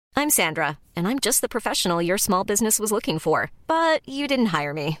I'm Sandra, and I'm just the professional your small business was looking for. But you didn't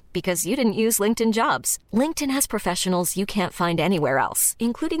hire me because you didn't use LinkedIn Jobs. LinkedIn has professionals you can't find anywhere else,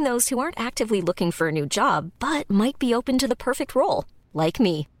 including those who aren't actively looking for a new job, but might be open to the perfect role, like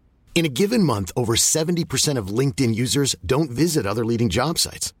me. In a given month, over 70% of LinkedIn users don't visit other leading job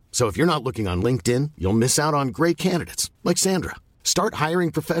sites. So if you're not looking on LinkedIn, you'll miss out on great candidates like Sandra. Start hiring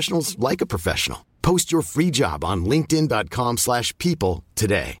professionals like a professional. Post your free job on linkedin.com/people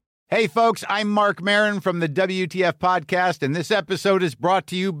today. Hey, folks, I'm Mark Maron from the WTF Podcast, and this episode is brought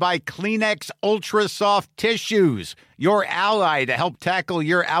to you by Kleenex Ultra Soft Tissues, your ally to help tackle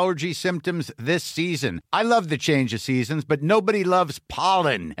your allergy symptoms this season. I love the change of seasons, but nobody loves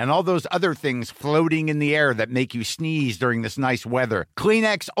pollen and all those other things floating in the air that make you sneeze during this nice weather.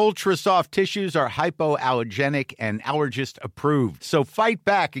 Kleenex Ultra Soft Tissues are hypoallergenic and allergist approved, so fight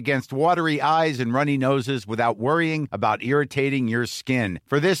back against watery eyes and runny noses without worrying about irritating your skin.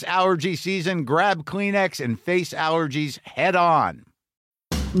 For this allergy season, grab Kleenex and face allergies head on.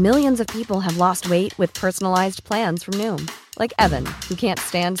 Millions of people have lost weight with personalized plans from Noom. Like Evan, who can't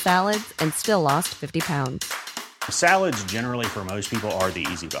stand salads and still lost 50 pounds. Salads generally for most people are the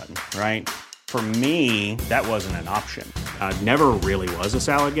easy button, right? For me, that wasn't an option. I never really was a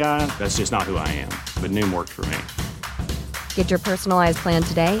salad guy. That's just not who I am. But Noom worked for me. Get your personalized plan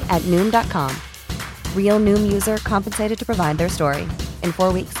today at Noom.com. Real Noom user compensated to provide their story. In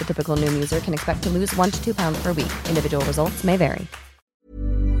 4 weeks, the typical Noom user can expect to lose 1 to 2 pounds per week. Individual results may vary.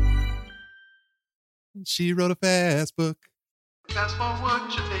 She wrote a fast book. Fast forward,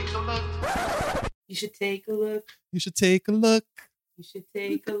 you should take a look. You should take a look. You should take a look. You should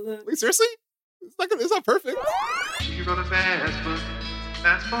take a look. Wait, seriously? It's not perfect. She wrote a fast book.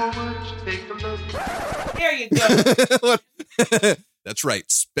 Fast forward, you should take a look. There you go. That's right.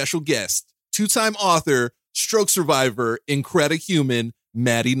 Special guest, two-time author, stroke survivor, Incredible Human,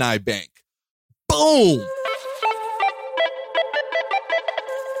 Maddi Niebanck. Boom!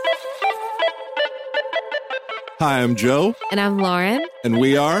 Hi, I'm Joe. And I'm Lauren. And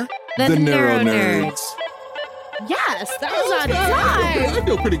we are the Neuro Nerds. Yes, that was on time. I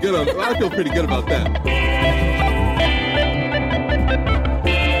feel pretty good about that.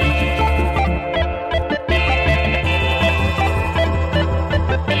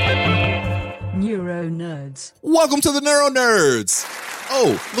 Neuro Nerds. Welcome to the Neuro Nerds.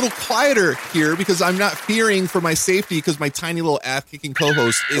 Oh, a little quieter here because I'm not fearing for my safety because my tiny little ass-kicking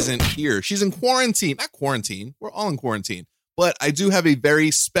co-host isn't here. She's in quarantine. Not quarantine. We're all in quarantine. But I do have a very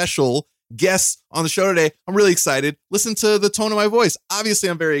special guest on the show today. I'm really excited. Listen to the tone of my voice. Obviously,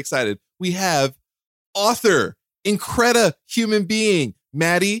 I'm very excited. We have author, incredible human being,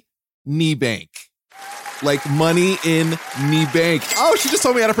 Maddi Niebanck. Like money in Niebanck. Oh, she just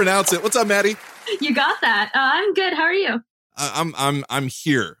told me how to pronounce it. What's up, Maddi? You got that. I'm good. How are you? I'm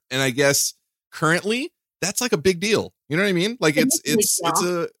here, and I guess currently that's like a big deal. You know what I mean? Like it's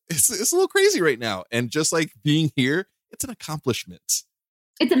a little crazy right now, and just like being here, it's an accomplishment.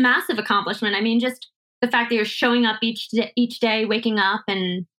 It's a massive accomplishment. I mean, just the fact that you're showing up each day, waking up,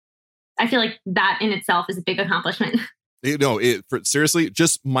 and I feel like that in itself is a big accomplishment. You know, seriously,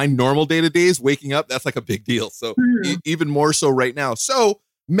 just my normal day-to-days, waking up, that's like a big deal. So even more so right now. So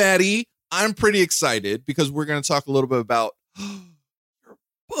Maddi, I'm pretty excited because we're going to talk a little bit about your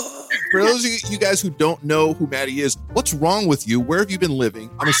book. For those of you guys who don't know who Maddi is, what's wrong with you? Where have you been living?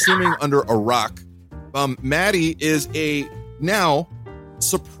 I'm assuming under a rock. Maddi is now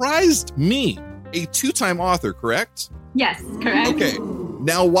surprised me, a 2-time author, correct? Yes, correct. Okay.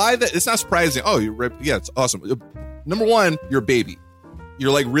 Now, why that? It's not surprising. Oh, yeah, it's awesome. Number one, you're a baby.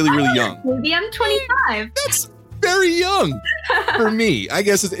 You're like really, really young. Maybe I'm 25. That's very young for me. I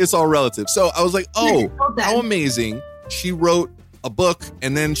guess it's all relative. So I was like, oh, how amazing. She wrote a book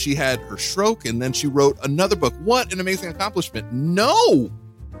and then she had her stroke and then she wrote another book. What an amazing accomplishment. No,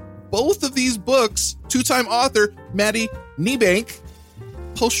 both of these books, 2-time author, Maddi Niebanck,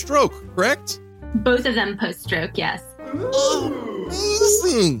 post-stroke, correct? Both of them post-stroke, yes.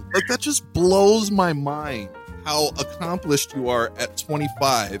 Amazing. Like that just blows my mind how accomplished you are at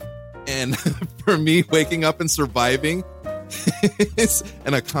 25. And for me, waking up and surviving is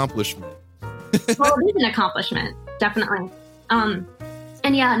an accomplishment. Well, it is an accomplishment, definitely. And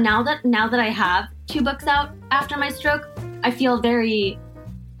yeah, now that I have 2 books out after my stroke, I feel very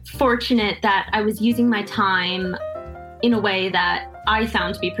fortunate that I was using my time in a way that I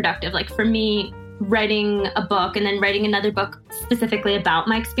found to be productive. Like for me, writing a book and then writing another book specifically about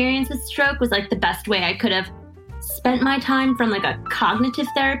my experience with stroke was like the best way I could have spent my time from like a cognitive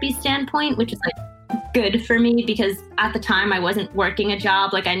therapy standpoint, which is like good for me because at the time I wasn't working a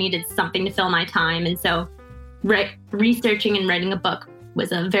job. Like I needed something to fill my time. And so researching and writing a book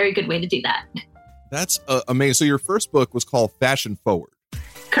was a very good way to do that. That's amazing. So your first book was called Fashion Forward.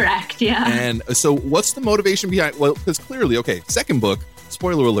 Correct, yeah. And so what's the motivation behind, well, because clearly, okay, second book,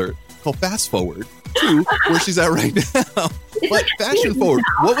 spoiler alert, called Fast Forward, 2, where she's at right now. But Fashion Forward,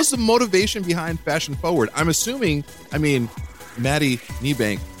 what was the motivation behind Fashion Forward? I'm assuming, Maddi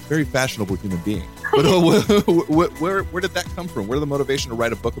Niebanck, very fashionable human being. But where did that come from? Where did the motivation to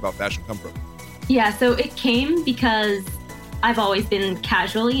write a book about fashion come from? Yeah, so it came because I've always been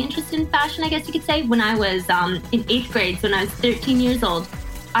casually interested in fashion, I guess you could say. When I was in 8th grade, so when I was 13 years old,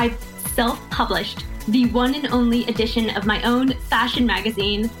 I self-published the one and only edition of my own fashion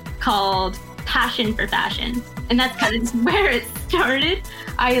magazine called Passion for Fashion. And that's kind of where it started.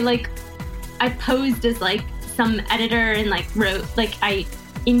 I posed as like some editor and wrote, I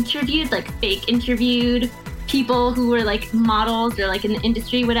fake interviewed people who were like models or like in the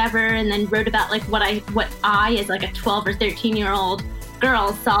industry, whatever, and then wrote about like what I as like a 12 or 13-year-old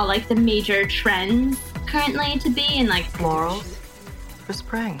girl saw like the major trends currently to be, and like Florals for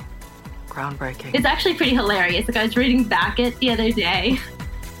spring. Groundbreaking. It's actually pretty hilarious. Like I was reading back it the other day.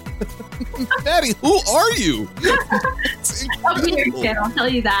 Maddi, who are you? A weird kid, I'll tell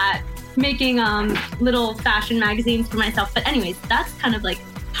you that. Making little fashion magazines for myself. But anyways, that's kind of like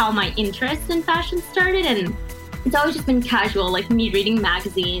how my interest in fashion started, and it's always just been casual, like me reading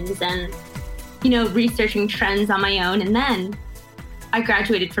magazines and, researching trends on my own. And then I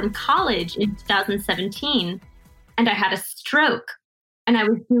graduated from college in 2017 and I had a stroke, and I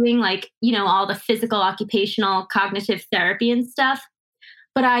was doing all the physical, occupational, cognitive therapy and stuff.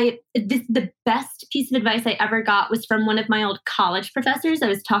 But the best piece of advice I ever got was from one of my old college professors. I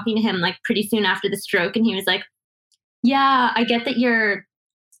was talking to him pretty soon after the stroke, and he was like, yeah, I get that you're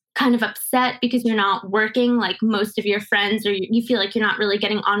kind of upset because you're not working like most of your friends, or you feel like you're not really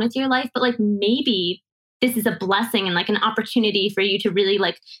getting on with your life, but maybe this is a blessing and an opportunity for you to really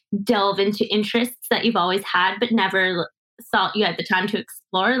delve into interests that you've always had but never thought you had the time to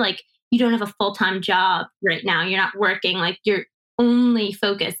explore. You don't have a full-time job right now. You're not working. Your only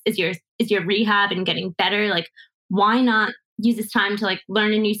focus is your rehab and getting better. Why not use this time to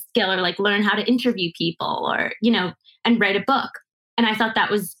learn a new skill, or learn how to interview people, or and write a book. And I thought that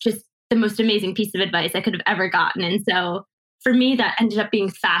was just the most amazing piece of advice I could have ever gotten. And so for me, that ended up being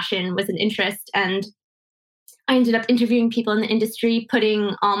fashion was an interest. And I ended up interviewing people in the industry,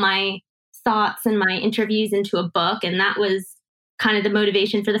 putting all my thoughts and my interviews into a book. And that was kind of the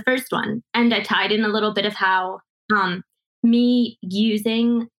motivation for the first one. And I tied in a little bit of how me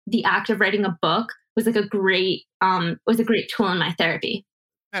using the act of writing a book was a great tool in my therapy.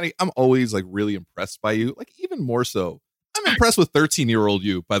 Maddi, I'm always really impressed by you, even more so. I'm impressed with 13-year-old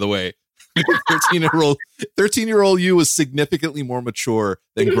you, by the way. 13-year-old you was significantly more mature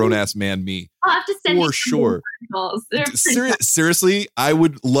than grown-ass man me. I'll have to send you for sure. Seriously, I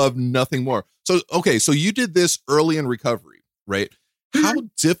would love nothing more. So, okay, so you did this early in recovery, right? How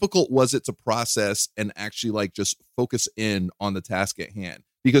difficult was it to process and actually just focus in on the task at hand?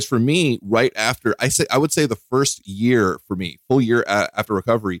 Because for me, right after, I would say the first year for me, full year after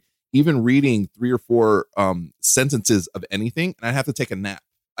recovery, even reading 3 or 4 sentences of anything, and I'd have to take a nap.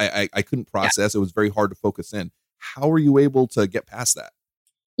 I couldn't process. Yeah. It was very hard to focus in. How were you able to get past that?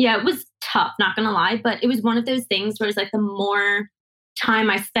 Yeah, it was tough, not going to lie, but it was one of those things where it's the more time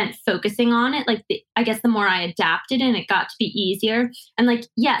I spent focusing on it, I guess the more I adapted and it got to be easier. And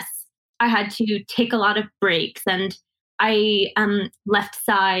yes, I had to take a lot of breaks, and I am left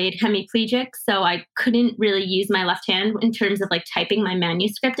side hemiplegic, so I couldn't really use my left hand in terms of typing my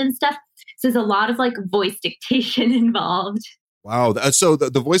manuscript and stuff. So there's a lot of voice dictation involved. Wow. So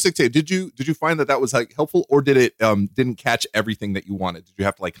the voice dictation, did you find that was helpful, or did it didn't catch everything that you wanted? Did you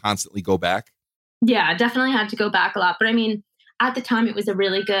have to constantly go back? Yeah, I definitely had to go back a lot. But I mean, at the time it was a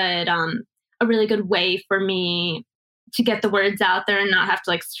really good way for me to get the words out there and not have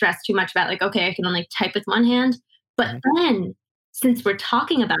to stress too much about okay, I can only type with one hand. But then, since we're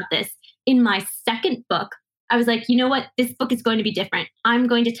talking about this, in my second book, I was you know what? This book is going to be different. I'm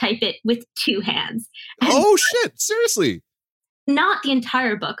going to type it with 2 hands. Oh, shit. Seriously? Not the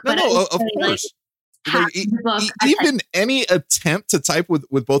entire book. No, of course. Even any attempt to type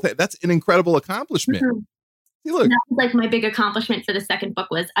with both hands, that's an incredible accomplishment. Mm-hmm. See, look. That was my big accomplishment for the second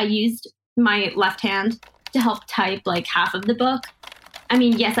book was I used my left hand to help type half of the book. I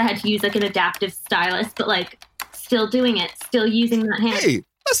mean, yes, I had to use an adaptive stylus, but still doing it, still using that hand. Hey,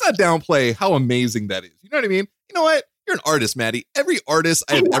 let's not downplay how amazing that is. You know what I mean? You know what? You're an artist, Maddi. Every artist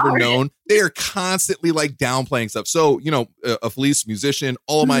I've ever known, they are constantly downplaying stuff. So, a Felice musician,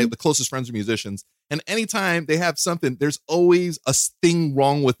 all of the closest friends are musicians. And anytime they have something, there's always a thing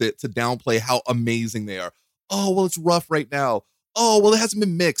wrong with it to downplay how amazing they are. Oh, well, it's rough right now. Oh, well, it hasn't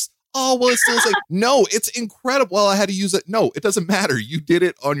been mixed. Oh, well, it's still like, no, it's incredible. Well, I had to use it. No, it doesn't matter. You did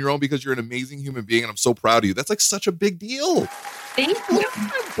it on your own because you're an amazing human being, and I'm so proud of you. That's like such a big deal. Thank you.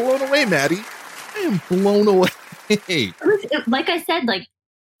 I'm blown away, Maddi. I am blown away. Like I said, like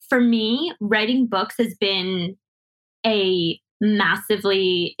for me, writing books has been a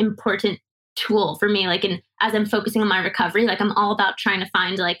massively important tool for me. Like, as I'm focusing on my recovery, like I'm all about trying to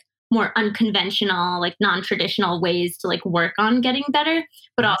find like more unconventional, like non-traditional ways to like work on getting better,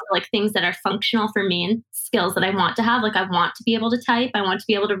 but also like things that are functional for me and skills that I want to have. Like I want to be able to type. I want to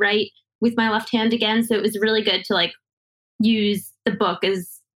be able to write with my left hand again. So it was really good to like use the book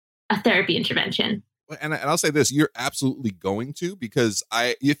as a therapy intervention. And I'll say this, you're absolutely going to, because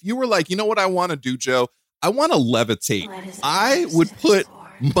if you were like, you know what I want to do, Joe? I want to levitate. I would put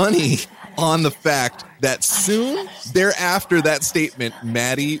money on the fact that soon thereafter that statement,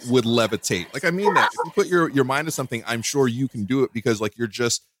 Maddi would levitate. Like, I mean that. If you put your mind to something, I'm sure you can do it because like you're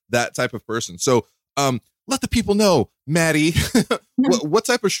just that type of person. So let the people know, Maddi, what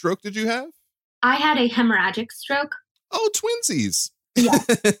type of stroke did you have? I had a hemorrhagic stroke. Oh, twinsies. Yeah.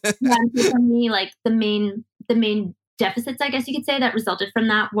 For me, like the main deficits, I guess you could say, that resulted from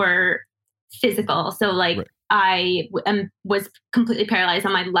that were physical. So like right. I was completely paralyzed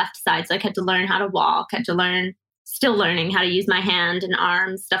on my left side. So I had to learn how to walk, still learning how to use my hand and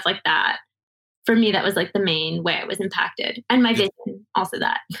arms, stuff like that. For me, that was like the main way I was impacted. And my vision, also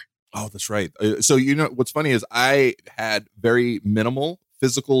that. Oh, that's right. So, you know, what's funny is I had very minimal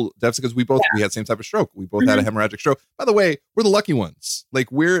physical deficit because we had the same type of stroke. We both had a hemorrhagic stroke. By the way, we're the lucky ones.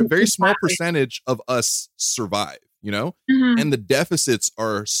 Like we're a very small percentage of us survive, you know, and the deficits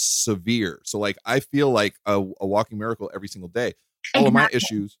are severe. So like, I feel like a walking miracle every single day. All of my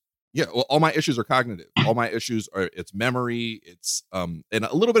issues. Yeah. Well, all my issues are cognitive. All my issues are, it's memory. It's, and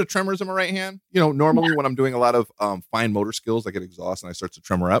a little bit of tremors in my right hand. You know, normally when I'm doing a lot of fine motor skills, I get exhausted and I start to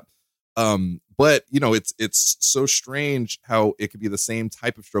tremor up. But you know, it's so strange how it could be the same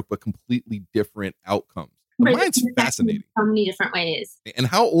type of stroke, but completely different outcomes. Right. Mine's fascinating. So many different ways. And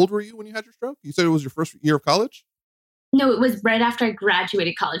how old were you when you had your stroke? You said it was your first year of college? No, it was right after I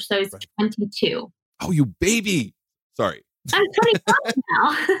graduated college. So I was 22. Oh, you baby. Sorry. I'm 25 now.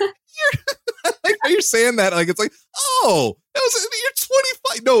 I like how you're saying that. Like, it's like, oh,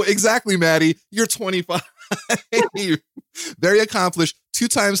 you're 25. No, exactly, Maddi. You're 25. Very accomplished.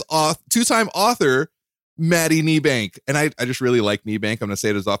 Two-time author, Maddi Niebanck. And I just really like Niebanck. I'm going to say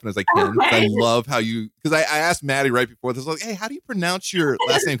it as often as I can. Okay. I love how because I asked Maddi right before this, I was like, hey, how do you pronounce your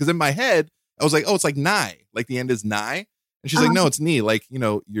last name? Because in my head, I was like, oh, it's like Nye. Like the end is Nye. And she's like, no, it's knee. Like, you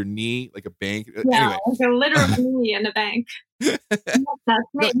know, your knee, like a bank. Yeah, anyway. Like a literal knee in a bank. That's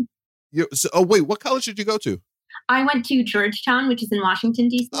me. Wait, what college did you go to? I went to Georgetown, which is in Washington,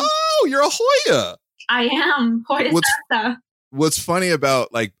 D.C. Oh, you're a Hoya. I am. Hoya. What's funny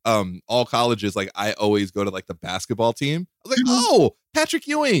about like all colleges, like I always go to like the basketball team. I was like, oh, Patrick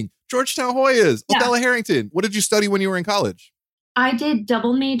Ewing, Georgetown Hoyas, Odella Harrington. What did you study when you were in college? I did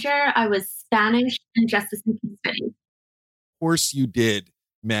double major. I was Spanish and Justice and Peace Studies. Of course you did,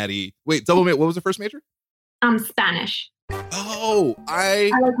 Maddi. Wait, double major. What was the first major? Spanish. Oh,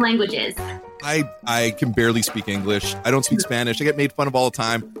 I like languages. I can barely speak English. I don't speak Spanish. I get made fun of all the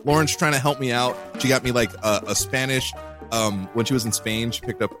time. Lauren's trying to help me out. She got me like a Spanish. When she was in Spain, she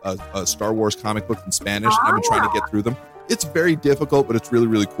picked up a Star Wars comic book in Spanish. And I've been trying to get through them. It's very difficult, but it's really,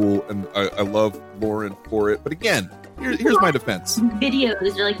 really cool. And I love Lauren for it. But again, here's my defense.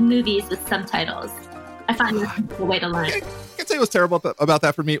 Videos or like movies with subtitles. I find that's a way to learn. I can tell you what's terrible about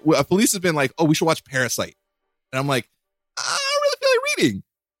that for me. Felice has been like, oh, we should watch Parasite. And I'm like, I don't really feel like reading.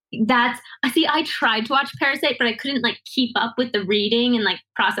 I tried to watch Parasite, but I couldn't like keep up with the reading and like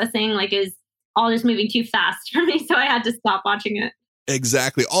processing. Like it was all just moving too fast for me. So I had to stop watching it.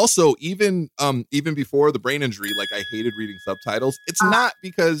 Exactly. Also, even before the brain injury, like I hated reading subtitles. It's not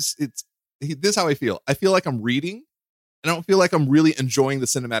because this is how I feel. I feel like I'm reading and I don't feel like I'm really enjoying the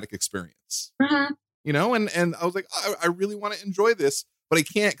cinematic experience. Mm-hmm. You know, and I was like, I really want to enjoy this, but I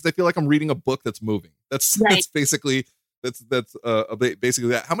can't because I feel like I'm reading a book that's moving. That's basically basically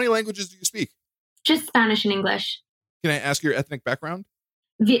that. How many languages do you speak? Just Spanish and English. Can I ask your ethnic background?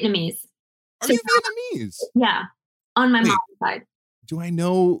 Vietnamese. Are you Vietnamese? Yeah, on my mom's side. Do I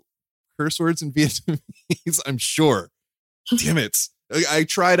know curse words in Vietnamese? I'm sure. Damn it. I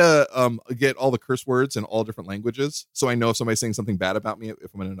try to get all the curse words in all different languages, so I know if somebody's saying something bad about me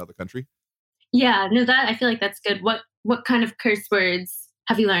if I'm in another country. Yeah, no, I feel like that's good. What kind of curse words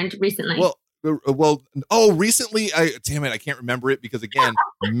have you learned recently? Recently, I can't remember it because again,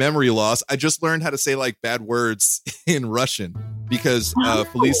 memory loss. I just learned how to say like bad words in Russian because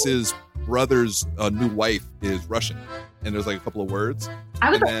Felice's brother's new wife is Russian. and there's like a couple of words. I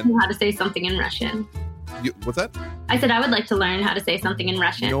would like to know how to say something in Russian. What's that? I said I would like to learn how to say something in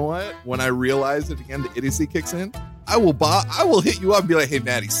Russian. You know what? When I realize it again, the idiocy kicks in. I will hit you up and be like, "Hey,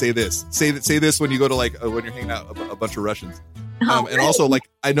 Maddi, say this. Say this when you go to like when you're hanging out a bunch of Russians." And also, like,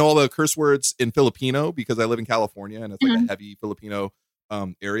 I know all the curse words in Filipino because I live in California and it's like a heavy Filipino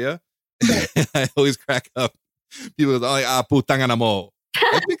area. I always crack up. People go, "Oh, putang ina mo."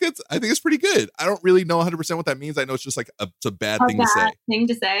 I think it's pretty good. I don't really know 100% what that means. I know it's just like it's a bad thing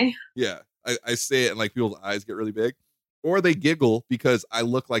to say. Yeah, I say it and like people's eyes get really big, or they giggle because I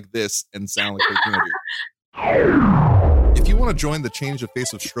look like this and sound like they do. If you want to join the Change the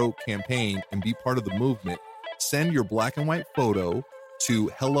Face of Stroke campaign and be part of the movement, send your black and white photo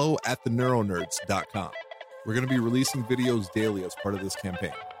to hello@theneuronerds.com. We're going to be releasing videos daily as part of this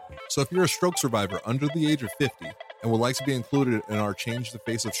campaign. So if you're a stroke survivor under the age of 50 and would like to be included in our Change the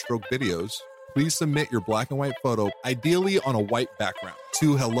Face of Stroke videos, please submit your black and white photo, ideally on a white background,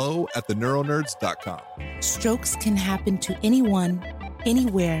 to hello@theneuronerds.com. Strokes can happen to anyone,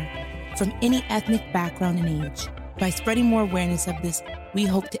 anywhere, from any ethnic background and age. By spreading more awareness of this, we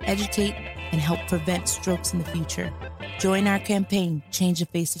hope to educate and help prevent strokes in the future. Join our campaign, Change the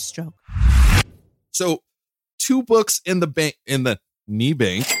Face of Stroke. So, 2 books in the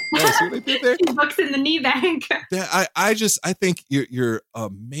Niebanck. Oh, see what I did there? 2 books in the Niebanck. I think you're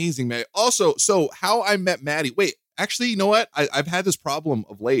amazing, Maddi. Also, so how I met Maddi. Wait, actually, you know what? I've had this problem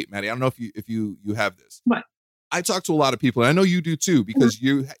of late, Maddi. I don't know if you have this. What? I talk to a lot of people, and I know you do too, because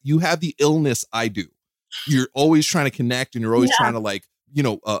you have the illness I do. You're always trying to connect, and you're always trying to like,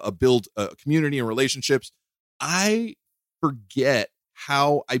 build a community and relationships. I forget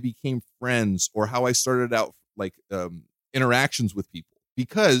how I became friends or how I started out like interactions with people,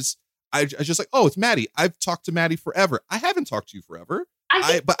 because I just like, oh, it's Maddi. I've talked to Maddi forever. I haven't talked to you forever.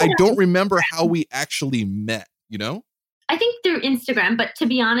 But I don't remember how we actually met, I think through Instagram, but to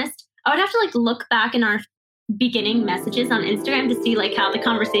be honest, I would have to like look back in our beginning messages on Instagram to see like how the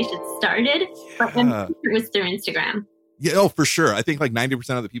conversation started. But it was through Instagram. Yeah, oh, for sure. I think like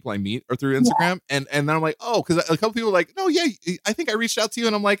 90% of the people I meet are through Instagram. Yeah. And then I'm like, oh, because a couple people are like, no, yeah, I think I reached out to you.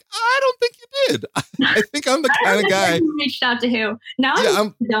 And I'm like, I don't think you did. I think I'm the kind of guy. Who reached out to who? Now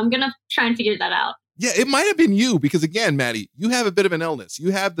I'm going to try and figure that out. Yeah, it might have been you because again, Maddi, you have a bit of an illness.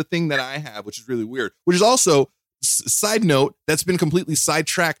 You have the thing that I have, which is really weird, which is also, side note, that's been completely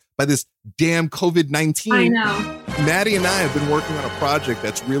sidetracked by this damn COVID-19. I know. Maddi and I have been working on a project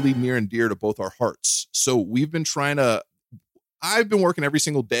that's really near and dear to both our hearts. So I've been working every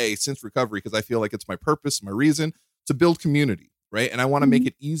single day since recovery because I feel like it's my purpose, my reason to build community, right? And I want to make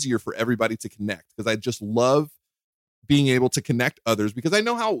it easier for everybody to connect because I just love being able to connect others because I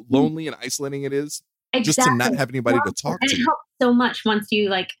know how lonely and isolating it is just to not have anybody to talk to. It helps so much once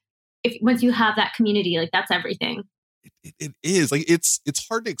you once you have that community, like that's everything. It is like, it's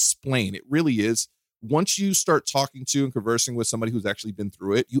hard to explain. It really is. Once you start talking to and conversing with somebody who's actually been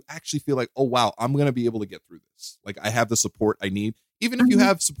through it, you actually feel like, oh, wow, I'm going to be able to get through this. Like I have the support I need. Even if you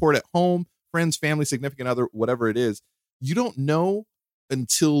have support at home, friends, family, significant other, whatever it is, you don't know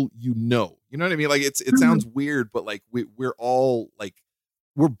until you know. You know what I mean? Like it sounds weird, but like we're all like,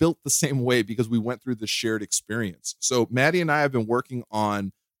 we're built the same way because we went through this shared experience. So Maddi and I have been working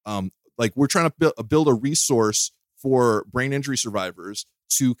on, we're trying to build a resource for brain injury survivors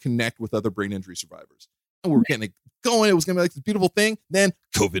to connect with other brain injury survivors. And we were getting it going. It was going to be like this beautiful thing. Then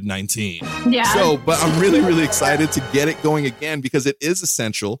COVID-19. Yeah. So, but I'm really, really excited to get it going again because it is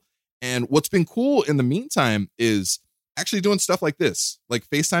essential. And what's been cool in the meantime is actually doing stuff like this, like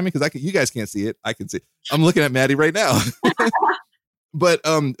FaceTiming, because you guys can't see it. I can see it. I'm looking at Maddi right now. But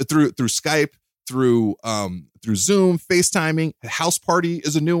through Skype, through Zoom, FaceTiming, House Party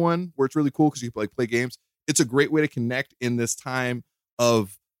is a new one where it's really cool because you can like play games. It's a great way to connect in this time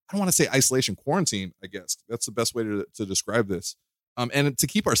of, I don't want to say isolation, quarantine, I guess. That's the best way to describe this. And to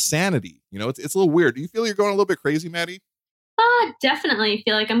keep our sanity, it's a little weird. Do you feel you're going a little bit crazy, Maddi? Definitely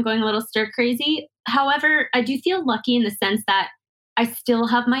feel like I'm going a little stir crazy. However, I do feel lucky in the sense that I still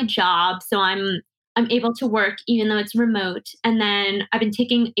have my job. So I'm able to work even though it's remote. And then I've been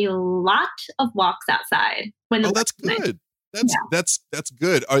taking a lot of walks outside. That's good. That's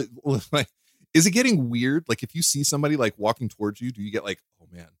good. Is it getting weird? Like if you see somebody like walking towards you, do you get like, oh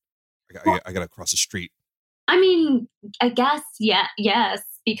man, I got to cross the street? I mean, I guess, yes,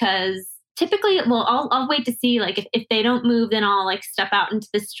 because typically, I'll wait to see like if they don't move, then I'll like step out into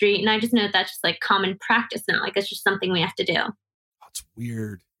the street. And I just know that's just like common practice now. Like it's just something we have to do. Oh, it's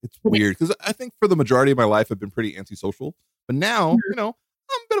weird. It's weird because I think for the majority of my life, I've been pretty antisocial. But now, I'm a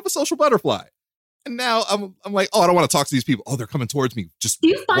bit of a social butterfly. And now I'm like, oh, I don't want to talk to these people. Oh, they're coming towards me. Just Do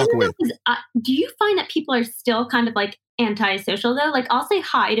you find walk away. do you find that people are still kind of like antisocial though? Like I'll say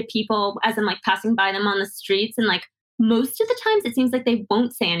hi to people as I'm like passing by them on the streets, and like most of the times it seems like they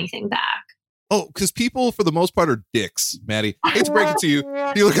won't say anything back. Oh, because people for the most part are dicks, Maddie. I hate to break it to you.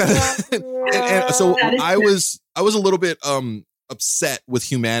 You look at it. And so I was a little bit upset with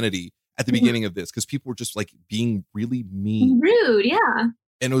humanity at the beginning of this because people were just like being really mean. Rude, yeah.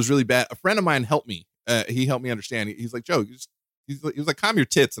 And it was really bad. A friend of mine helped me. He helped me understand. He's like, Joe, he was like, calm your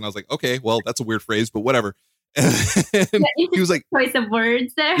tits. And I was like, okay, well, that's a weird phrase, but whatever. And he was like, choice of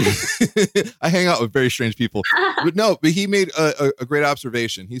words there. I hang out with very strange people. But he made a great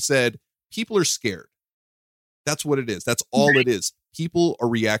observation. He said, people are scared. That's what it is. That's all it is. People are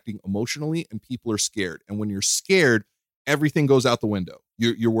reacting emotionally and people are scared. And when you're scared, everything goes out the window.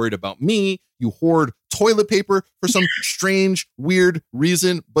 You're worried about me. You hoard toilet paper for some strange, weird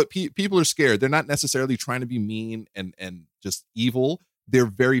reason. But people are scared. They're not necessarily trying to be mean and just evil. They're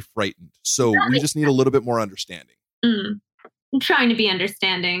very frightened. So we just need a little bit more understanding. I'm trying to be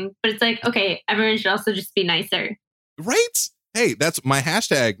understanding, but it's like, okay, everyone should also just be nicer. Right? Hey, that's my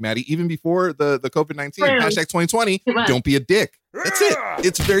hashtag, Maddie. Even before the COVID-19, hashtag 2020, don't be a dick. That's it.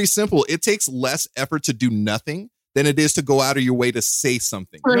 It's very simple. It takes less effort to do nothing than it is to go out of your way to say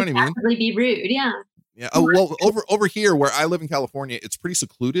something. You know what I mean? Really be rude, yeah. Yeah. Oh, well, over here where I live in California, it's pretty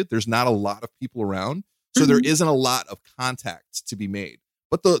secluded. There's not a lot of people around. So there isn't a lot of contact to be made.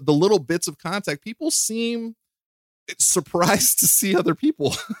 But the little bits of contact, people seem surprised to see other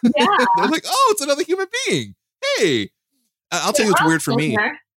people. Yeah. They're like, oh, it's another human being. Hey. I'll tell you what's weird for me.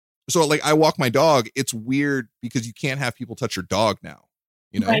 So like I walk my dog. It's weird because you can't have people touch your dog now.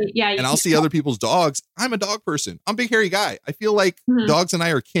 You know? Right, yeah. And I'll see other people's dogs. I'm a dog person. I'm a big hairy guy. I feel like dogs and I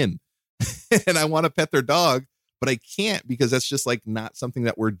are kin. And I want to pet their dog, but I can't because that's just like not something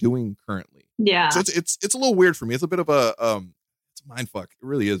that we're doing currently. Yeah. So it's a little weird for me. It's a bit of a it's a mind fuck. It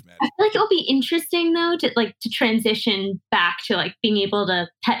really is, man. I feel like it'll be interesting though to transition back to like being able to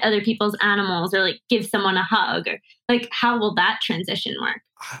pet other people's animals or like give someone a hug or like how will that transition work?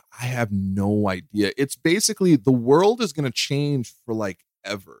 I have no idea. It's basically the world is going to change for like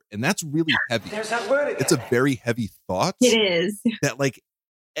ever, and that's really heavy. There's that word again. It's a very heavy thought. It is that like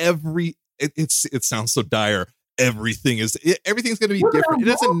it sounds so dire. Everything's going to be different. It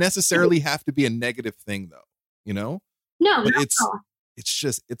doesn't necessarily have to be a negative thing though, you know? No, but it's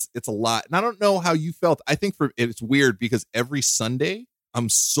just it's a lot. And I don't know how you felt. I think it's weird because every Sunday I'm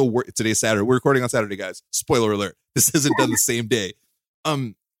so worried. Today's Saturday. We're recording on Saturday, guys. Spoiler alert. This isn't done the same day.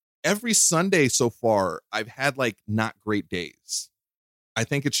 Every Sunday so far, I've had like not great days. I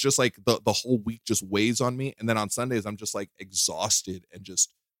think it's just like the whole week just weighs on me. And then on Sundays, I'm just like exhausted and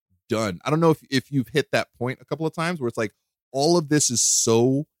just done. I don't know if you've hit that point a couple of times where it's like all of this is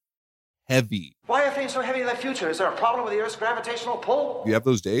so heavy. Why are things so heavy in the future? Is there a problem with the Earth's gravitational pull? You have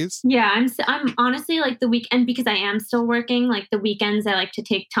those days? Yeah, I'm honestly like the weekend because I am still working. Like the weekends, I like to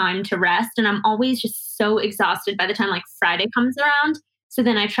take time to rest, and I'm always just so exhausted by the time like Friday comes around. So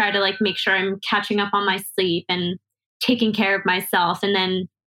then I try to like make sure I'm catching up on my sleep and taking care of myself, and then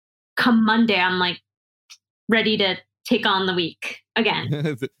come Monday, I'm like ready to take on the week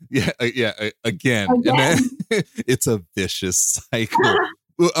again. Again. And then it's a vicious cycle.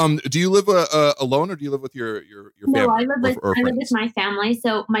 Do you live alone or do you live with your family? No, I live with my family.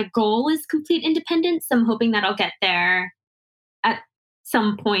 So my goal is complete independence. So I'm hoping that I'll get there at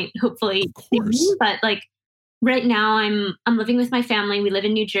some point, hopefully. Of course. But like right now I'm living with my family. We live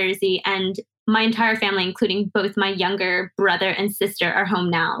in New Jersey, and my entire family, including both my younger brother and sister, are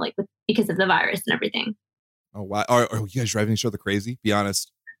home now, like because of the virus and everything. Oh wow! Are you guys driving each other crazy? Be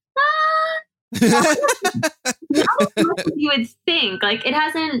honest. Not as much as you would think. Like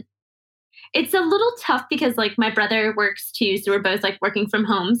it's a little tough because like my brother works too, so we're both like working from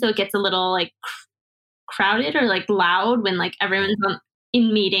home, so it gets a little like crowded or like loud when like everyone's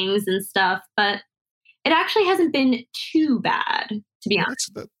in meetings and stuff. But it actually hasn't been too bad, to be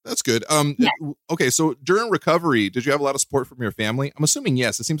honest. That's good. Okay, so during recovery, did you have a lot of support from your family? I'm assuming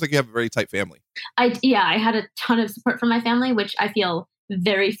yes. It seems like you have a very tight family. I had a ton of support from my family, which I feel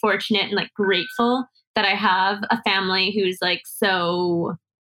very fortunate and like grateful that I have a family who's like so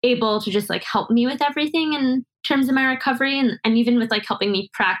able to just like help me with everything in terms of my recovery, and even with like helping me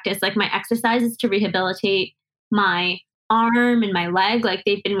practice like my exercises to rehabilitate my arm and my leg. Like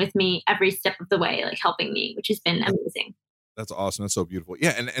they've been with me every step of the way, like helping me, which has been amazing. That's awesome. That's so beautiful.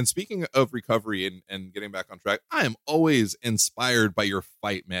 Yeah. And speaking of recovery and getting back on track, I am always inspired by your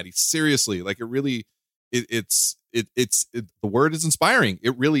fight, Maddie. Seriously. Like it really, it's the word is inspiring.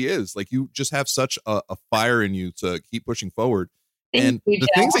 It really is. Like you just have such a fire in you to keep pushing forward. Thank you, the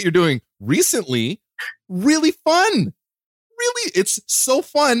Joe. things that you're doing recently, really fun. Really, it's so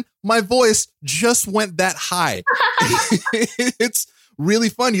fun. My voice just went that high. It's really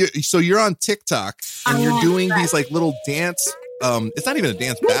fun. So you're on TikTok and you're doing these like little dance. It's not even a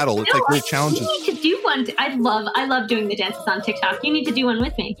dance battle. It's like little challenges. You need to do one. I love doing the dances on TikTok. You need to do one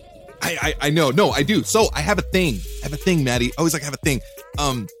with me. I know. No, I do. So I have a thing. Maddie. Always like I have a thing.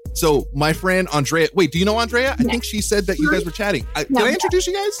 So my friend Andrea. Wait, do you know Andrea? I think she said that you guys were chatting. Did I introduce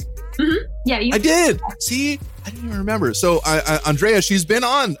you guys? Mm-hmm. Yeah, I did. See, I didn't even remember. So Andrea, she's been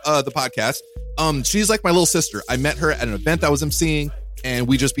on the podcast. She's like my little sister. I met her at an event I was emceeing, and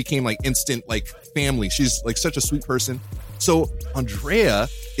we just became like instant like family. She's like such a sweet person. So Andrea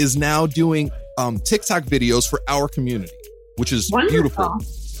is now doing TikTok videos for our community, which is beautiful.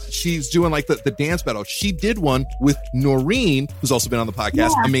 She's doing like the dance battle. She did one with Noreen, who's also been on the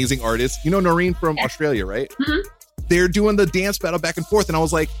podcast, amazing artist. You know Noreen from Australia, right? Mm-hmm. They're doing the dance battle back and forth. And I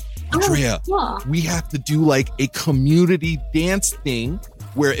was like, Andrea, we have to do like a community dance thing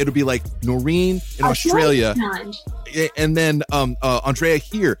where it'll be like Noreen in Australia and then Andrea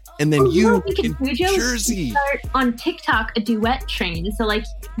here and then you in Jersey. Start on TikTok a duet train. So like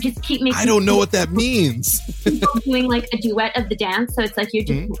just keep making. I don't know what that means. Doing like a duet of the dance. So it's like you're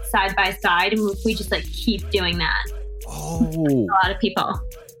just side by side and we just like keep doing that. Oh, a lot of people.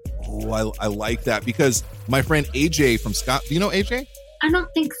 Oh, I like that because my friend AJ from Scott. Do you know AJ? I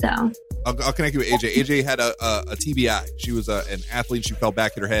don't think so. I'll connect you with AJ. AJ had a TBI. She was an athlete. She fell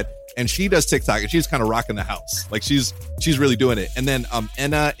back, hit her head, and she does TikTok, and she's kind of rocking the house. Like she's really doing it. And then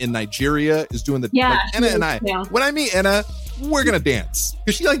Enna in Nigeria is doing the Enna and I. Yeah. When I meet Enna, we're gonna dance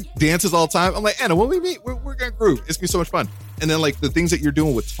because she like dances all the time. I'm like, Enna, when we meet, we're gonna groove. It's gonna be so much fun. And then like the things that you're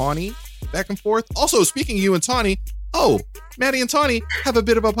doing with Tawny, back and forth. Also, speaking of you and Tawny. Oh, Maddi and Tawny have a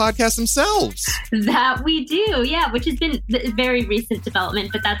bit of a podcast themselves. That we do, yeah, which has been a very recent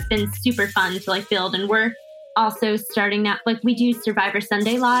development, but that's been super fun to like build. And we're also starting now, like we do Survivor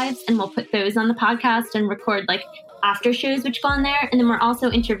Sunday lives and we'll put those on the podcast and record like after shows which go on there. And then we're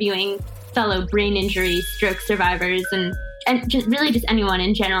also interviewing fellow brain injury stroke survivors and just really just anyone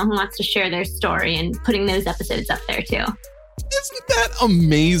in general who wants to share their story and putting those episodes up there too. Isn't that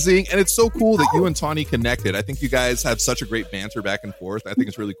amazing? And it's so cool that you and Tawny connected. I think you guys have such a great banter back and forth. I think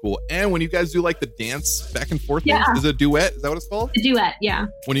it's really cool. And when you guys do like the dance back and forth thing, is it a duet? Is that what it's called? A duet, yeah.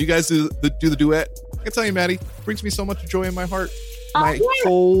 When you guys do the duet, I can tell you, Maddi, it brings me so much joy in my heart. My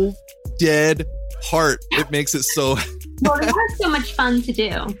cold, dead heart. It makes it so... Well, it was so much fun to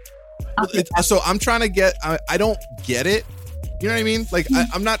do. So I'm trying to get... I don't get it. You know what I mean? Like,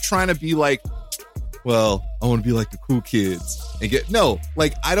 I'm not trying to be like... Well, I want to be like the cool kids and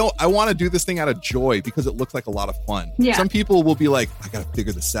I want to do this thing out of joy because it looks like a lot of fun. Yeah. Some people will be like, I got to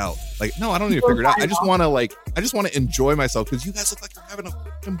figure this out. Like, no, I don't need to figure it out. I just want to enjoy myself because you guys look like you're having a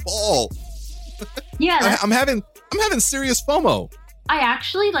fucking ball. Yeah. I'm having serious FOMO. I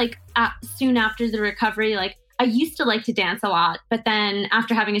actually soon after the recovery, I used to like to dance a lot, but then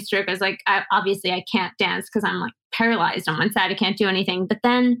after having a stroke, I was like, obviously I can't dance because I'm like paralyzed on one side. I can't do anything. But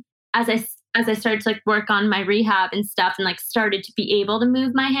then as I started to work on my rehab and stuff and started to be able to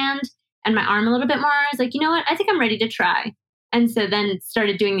move my hand and my arm a little bit more, I was like, you know what? I think I'm ready to try. And so then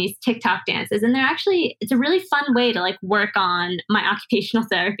started doing these TikTok dances. And it's a really fun way to work on my occupational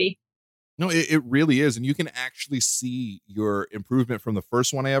therapy. No, it really is. And you can actually see your improvement from the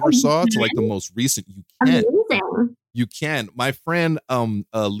first one I ever saw to the most recent. You can. Amazing. You can. My friend,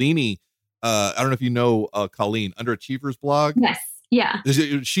 Leanie, I don't know if you know Colleen, Underachievers blog. Yes. Yeah.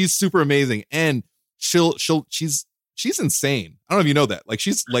 She's super amazing. And she's insane. I don't know if you know that.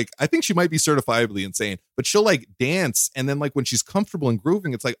 She's I think she might be certifiably insane, but she'll dance. And then when she's comfortable and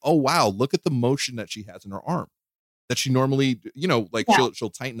grooving, it's oh, wow, look at the motion that she has in her arm that she normally, she'll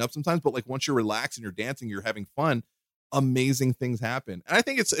tighten up sometimes. But once you're relaxed and you're dancing, you're having fun, amazing things happen. And I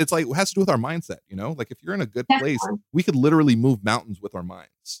think it has to do with our mindset. If you're in a good place, we could literally move mountains with our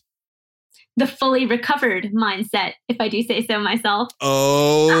minds. The fully recovered mindset, if I do say so myself.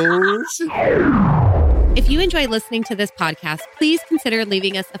 Oh. If you enjoy listening to this podcast, please consider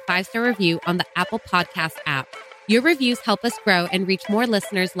leaving us a 5-star review on the Apple Podcast app. Your reviews help us grow and reach more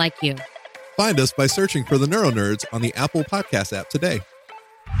listeners like you. Find us by searching for the Neuro Nerds on the Apple Podcast app today.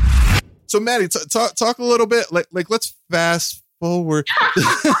 So, Maddi, talk a little bit. Let's fast forward.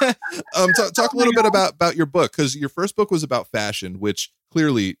 Talk a little bit about your book, because your first book was about fashion, which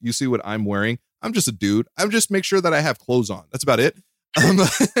clearly you see what I'm wearing. I'm just a dude. I'm just make sure that I have clothes on. That's about it.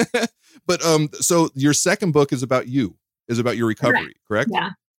 But so your second book is about your recovery, correct?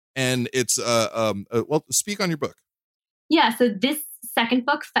 Yeah. And it's well, speak on your book. Yeah. So this second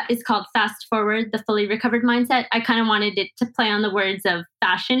book is called Fast Forward, The Fully Recovered Mindset. I kind of wanted it to play on the words of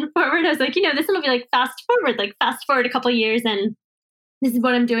fashion forward. I was like, this one will be like fast forward a couple of years, and this is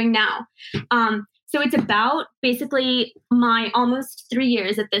what I'm doing now. So it's about basically my almost 3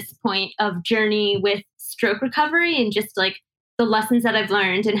 years at this point of journey with stroke recovery, and just like the lessons that I've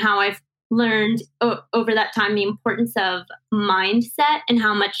learned and how I've learned over that time the importance of mindset and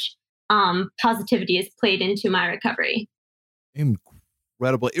how much positivity has played into my recovery.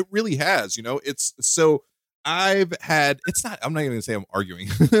 Incredible. It really has, it's so I'm not even gonna say I'm arguing.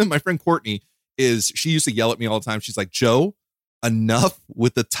 My friend Courtney she used to yell at me all the time. She's like, Joe, enough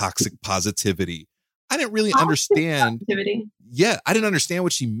with the toxic positivity. I didn't really understand. Yeah, I didn't understand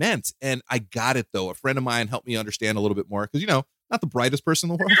what she meant. And I got it though. A friend of mine helped me understand a little bit more because, not the brightest person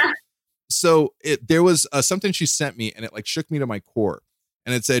in the world. So there was something she sent me and it like shook me to my core.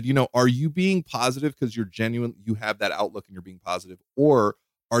 And it said, are you being positive because you're genuine, you have that outlook and you're being positive? Or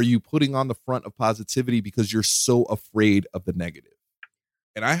are you putting on the front of positivity because you're so afraid of the negative?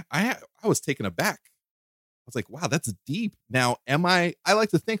 And I was taken aback. I was like, wow, that's deep. Now, I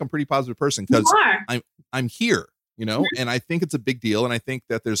like to think I'm a pretty positive person because I'm here, and I think it's a big deal. And I think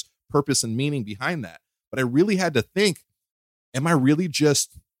that there's purpose and meaning behind that. But I really had to think, am I really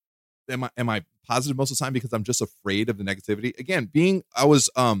just, am I positive most of the time because I'm just afraid of the negativity? Again,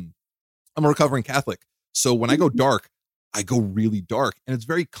 I'm a recovering Catholic. So when I go dark, I go really dark and it's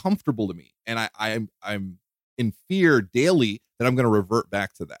very comfortable to me. And I'm in fear daily that I'm going to revert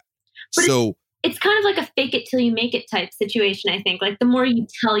back to that. But it's kind of like a fake it till you make it type situation, I think. Like the more you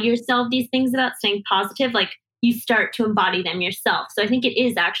tell yourself these things about staying positive, like you start to embody them yourself. So I think it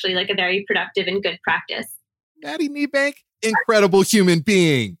is actually like a very productive and good practice. Maddi Niebanck, incredible human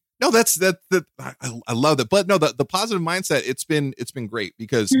being. No, I love that. But no, the positive mindset, it's been great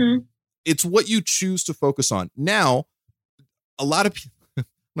because it's what you choose to focus on. Now, a lot of people, I'm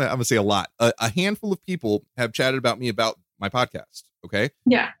going to say a lot, a handful of people have chatted about me about my podcast. Okay.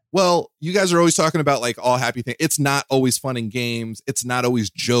 Yeah. Well, you guys are always talking about like all happy things. It's not always fun and games. It's not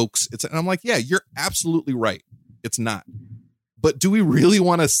always jokes. And I'm like, yeah, you're absolutely right. It's not. But do we really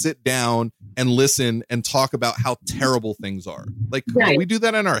want to sit down and listen and talk about how terrible things are? Like, come on, we do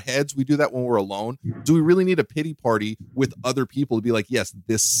that in our heads. We do that when we're alone. Do we really need a pity party with other people to be like, yes,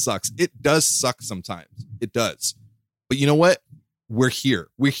 this sucks? It does suck sometimes. It does. But you know what? We're here.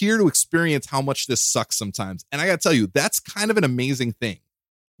 We're here to experience how much this sucks sometimes. And I got to tell you, that's kind of an amazing thing.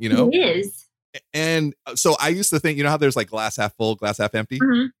 It is. And so I used to think, how there's like glass half full, glass half empty.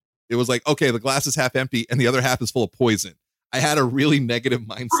 Mm-hmm. It was like, okay, the glass is half empty and the other half is full of poison. I had a really negative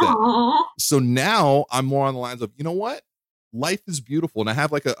mindset. Aww. So now I'm more on the lines of, you know what? Life is beautiful. And I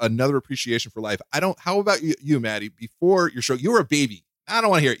have like another appreciation for life. how about you, Maddi? Before your show, you were a baby. I don't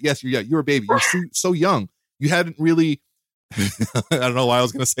want to hear it. Yes, you were a baby. You're so young. You hadn't really, I don't know why I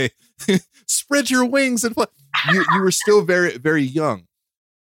was going to say, spread your wings and fly. You were still very, very young.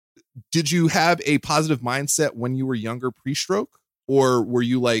 Did you have a positive mindset when you were younger pre-stroke? Or were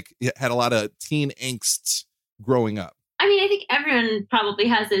you like, had a lot of teen angst growing up? I mean, I think everyone probably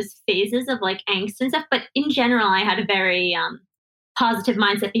has those phases of like angst and stuff, but in general, I had a very positive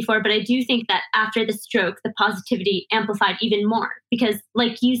mindset before. But I do think that after the stroke, the positivity amplified even more because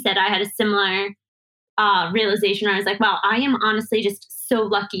like you said, I had a similar realization where I was like, wow, I am honestly just so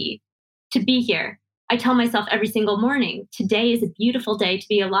lucky to be here. I tell myself every single morning, today is a beautiful day to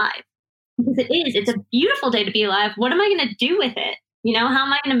be alive. Because it is. It's a beautiful day to be alive. What am I going to do with it? How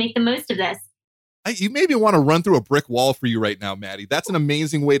am I going to make the most of this? You maybe want to run through a brick wall for you right now, Maddi. That's an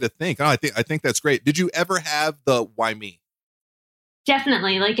amazing way to think. I think that's great. Did you ever have the why me?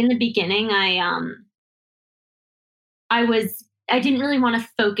 Definitely. Like in the beginning, I didn't really want to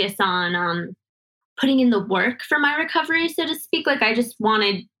focus on putting in the work for my recovery, so to speak. Like I just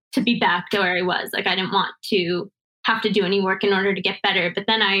wanted to be back to where I was. Like I didn't want to have to do any work in order to get better. But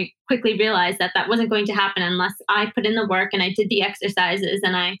then I quickly realized that wasn't going to happen unless I put in the work and I did the exercises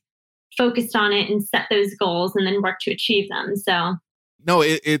and I focused on it and set those goals and then worked to achieve them. So no,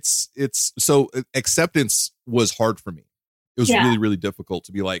 it's so acceptance was hard for me. It was really, really difficult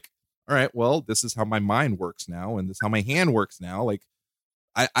to be like, all right, well, this is how my mind works now. And this is how my hand works now. Like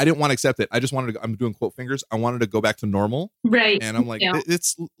I didn't want to accept it. I just wanted to, I'm doing quote fingers. I wanted to go back to normal. Right. And I'm like,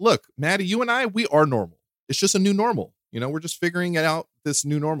 look, Maddi, you and I, we are normal. It's just a new normal. We're just figuring it out, this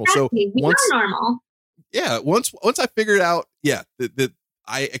new normal. Exactly. So we are normal. Yeah. Once I figured out, that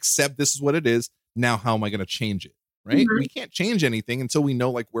I accept this is what it is. Now, how am I going to change it? Right. Mm-hmm. We can't change anything until we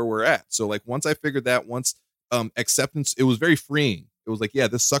know like where we're at. So like once I figured that, acceptance, it was very freeing. It was like, yeah,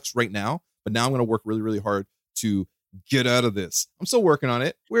 this sucks right now, but now I'm going to work really, really hard to get out of this. I'm still working on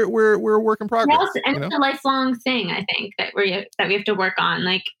it. We're a work in progress. Yes, and it's a lifelong thing, I think, that we have to work on.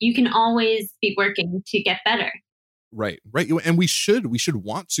 Like, you can always be working to get better. Right. And we should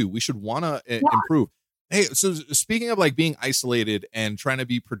want to improve. Hey, so speaking of like being isolated and trying to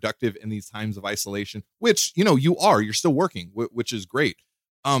be productive in these times of isolation, which, you're still working, which is great.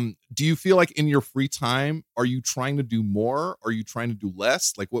 Do you feel like in your free time, are you trying to do more? Are you trying to do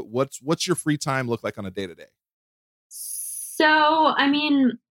less? Like what's your free time look like on a day to day? So, I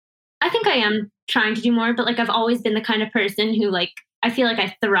mean, I think I am trying to do more, but like I've always been the kind of person who like, I feel like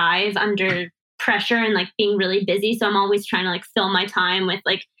I thrive under pressure and like being really busy. So I'm always trying to like fill my time with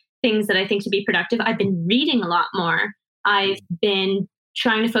like things that I think to be productive. I've been reading a lot more. I've been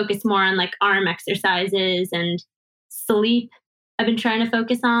trying to focus more on like arm exercises and sleep. I've been trying to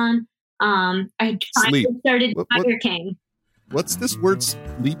focus on. I started Tiger King. What's this word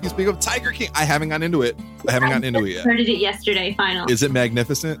sleep you speak of? Tiger King. I haven't gotten into it. I yet. Started it yesterday, finally. Is it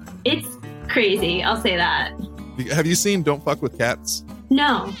magnificent? It's crazy. I'll say that. Have you seen Don't Fuck with Cats?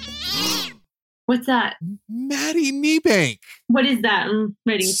 No. What's that? Maddi Niebanck. What is that? I'm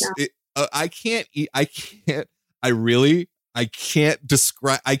writing it down. I can't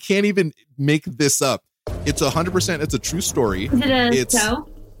describe. I can't even make this up. It's 100%. It's a true story. Is it a show?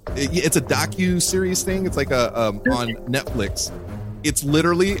 It's a docu-series thing. It's like on Netflix. It's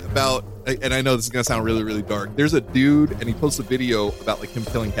literally about, and I know this is going to sound really, really dark. There's a dude and he posts a video about like him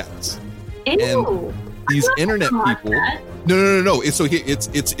killing cats. Ew. And these internet people. No.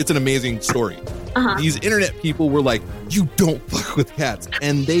 It's an amazing story. These internet people were like, you don't fuck with cats.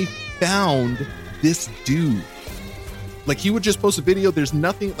 And they found this dude. Like he would just post a video. There's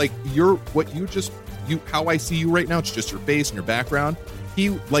nothing like how I see you right now. It's just your face and your background. He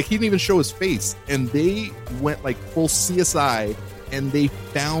didn't even show his face, and they went like full CSI and they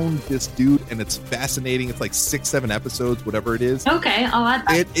found this dude, and it's fascinating. It's like 6-7 episodes, whatever it is. Okay, I'll add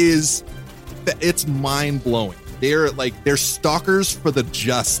that. It's mind blowing. They're stalkers for the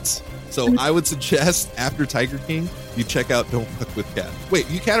just. So I would suggest after Tiger King, you check out Don't Fuck with Cats. Wait,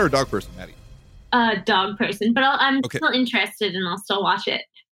 you cat or a dog person, Maddi? Dog person, but I'm still interested and I'll still watch it.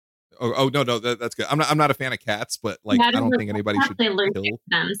 Oh no, that's good. I'm not a fan of cats, but like I don't think anybody should kill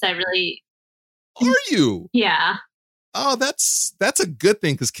them. So I really. Are you? Yeah. Oh, that's a good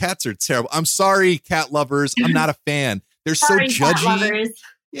thing because cats are terrible. I'm sorry, cat lovers. I'm not a fan. They're sorry, so judgy. Cat lovers.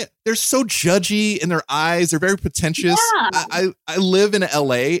 Yeah, they're so judgy in their eyes. They're very pretentious. Yeah. I live in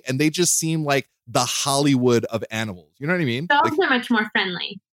LA and they just seem like the Hollywood of animals. You know what I mean? Dogs are much more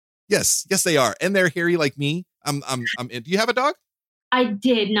friendly. Yes, they are, and they're hairy like me. I'm in. Do you have a dog? I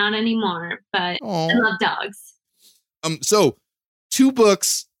did, not anymore, but I love dogs. So 2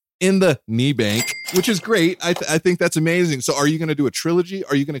 books in the Niebanck, which is great. I think that's amazing. So are you going to do a trilogy?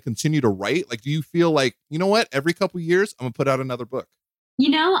 Are you going to continue to write? Like, do you feel like, you know what? Every couple of years, I'm going to put out another book.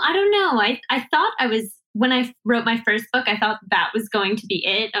 I don't know. I thought when I wrote my first book, I thought that was going to be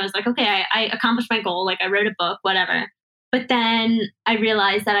it. I was like, okay, I accomplished my goal. Like I wrote a book, whatever. But then I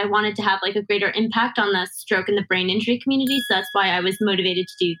realized that I wanted to have like a greater impact on the stroke and the brain injury community. So that's why I was motivated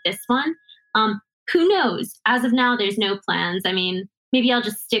to do this one. Who knows? As of now, there's no plans. I mean, maybe I'll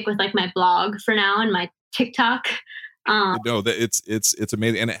just stick with like my blog for now and my TikTok. No, it's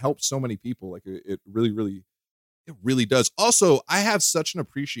amazing. And it helps so many people. Like it really does. Also, I have such an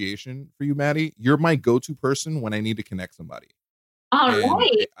appreciation for you, Maddi. You're my go-to person when I need to connect somebody. All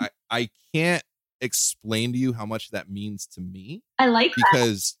right. I can't explain to you how much that means to me. I like that.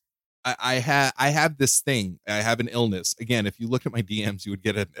 Because I have this thing. I have an illness. Again, if you look at my DMs, you would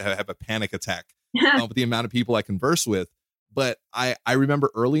have a panic attack with the amount of people I converse with. But I remember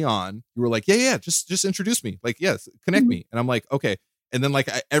early on, you were like, yeah, just introduce me. Like, yes, connect me. And I'm like, okay. And then like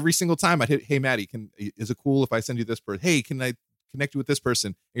every single time I'd hit, hey, Maddi, is it cool if I send you this person? Hey, can I connect you with this person?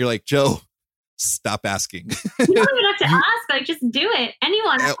 And you're like, Joe, stop asking. You don't even have to ask. Like, just do it.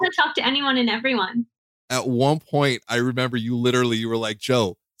 Anyone. I want to talk to anyone and everyone. At one point, I remember you were like,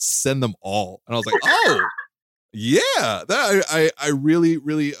 Joe, send them all. And I was like, oh, yeah. I really,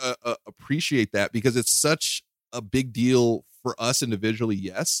 really appreciate that because it's such a big deal for us individually,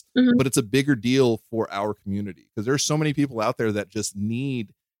 yes, but it's a bigger deal for our community because there's so many people out there that just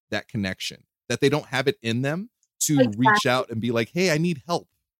need that connection, that they don't have it in them to reach out and be like, hey, I need help.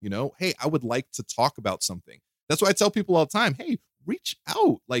 Hey, I would like to talk about something. That's why I tell people all the time, hey, reach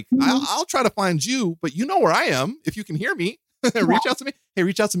out. Like I'll try to find you, but you know where I am. If you can hear me, reach out to me. Hey,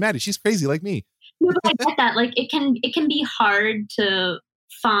 reach out to Maddi. She's crazy like me. No, but I get that. Like it can be hard to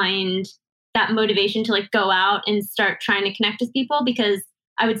find that motivation to like go out and start trying to connect with people because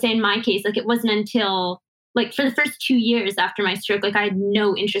I would say in my case, like it wasn't until like for the first 2 years after my stroke, like I had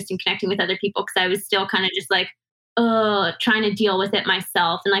no interest in connecting with other people because I was still kind of just like, trying to deal with it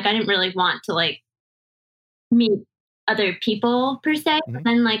myself. And like, I didn't really want to like meet other people per se. But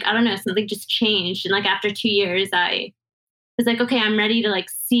then like, I don't know, something just changed. And like after 2 years, I was like, okay, I'm ready to like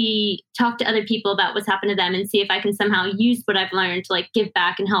talk to other people about what's happened to them and see if I can somehow use what I've learned to like give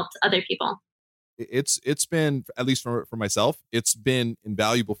back and help other people. It's been, at least for myself, it's been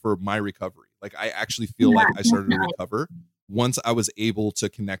invaluable for my recovery. Like I actually feel like I started to recover once I was able to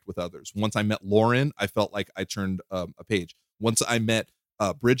connect with others. Once I met Lauren, I felt like I turned a page. Once I met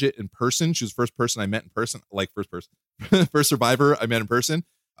Bridget in person, she was the first person I met in person, like first survivor I met in person.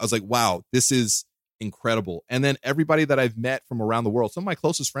 I was like, wow, this is incredible. And then everybody that I've met from around the world, some of my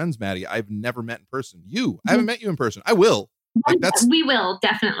closest friends, Maddie, I've never met in person. I haven't met you in person. I will. Like we will,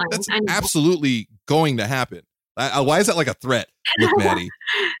 definitely. That's absolutely going to happen. Why is that like a threat? Look, Maddie,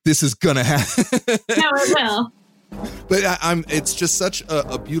 this is gonna happen. No, it will. But it's just such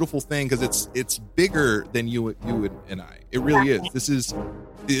a beautiful thing because it's bigger than you and I. It really is. This is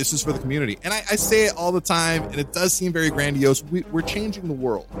for the community. And I say it all the time, and it does seem very grandiose. We're changing the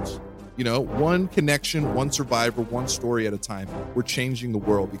world. You know, one connection, one survivor, one story at a time. We're changing the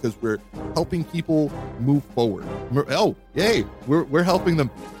world because we're helping people move forward. Oh, yay. We're helping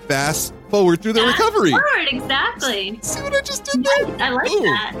them fast forward through their recovery. Forward, exactly. See what I just did there? I like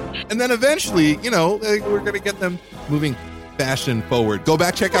that. And then eventually, you know, we're going to get them moving fashion forward. Go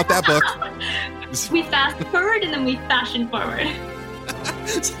back, check out that book. We fast forward and then we fashion forward.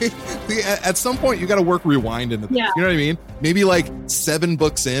 See, at some point, you got to work rewind into this. Yeah. You know what I mean? Maybe like 7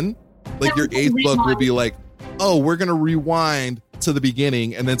 books in. Like your 8th book will be like, oh, we're going to rewind to the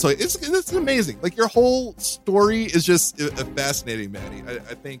beginning. And then so it's amazing. Like your whole story is just fascinating, Maddie.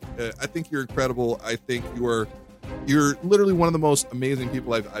 I think you're incredible. I think you're literally one of the most amazing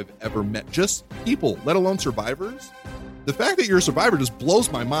people I've ever met. Just people, let alone survivors. The fact that you're a survivor just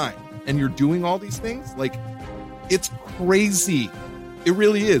blows my mind. And you're doing all these things. Like it's crazy. It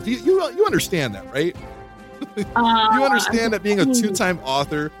really is. You understand that, right? You understand that being a 2-time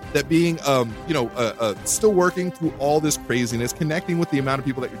author, that being, still working through all this craziness, connecting with the amount of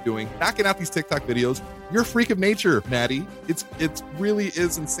people that you're doing, knocking out these TikTok videos. You're a freak of nature, Maddie. It really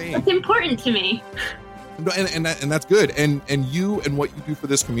is insane. It's important to me. And that's good. And you and what you do for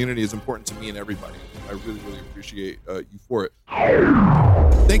this community is important to me and everybody. I really, really appreciate you for it.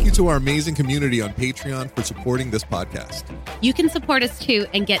 Thank you to our amazing community on Patreon for supporting this podcast. You can support us too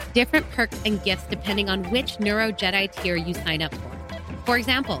and get different perks and gifts depending on which Neuro Jedi tier you sign up for. For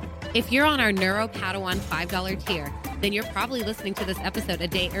example, if you're on our Neuro Padawan $5 tier, then you're probably listening to this episode a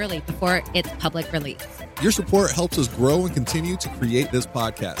day early before its public release. Your support helps us grow and continue to create this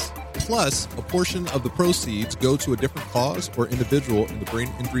podcast. Plus, a portion of the proceeds go to a different cause or individual in the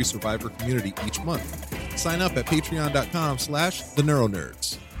brain injury survivor community each month. Sign up at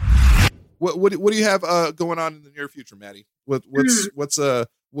patreon.com/theneuronerds. What do you have going on in the near future, Maddie? What do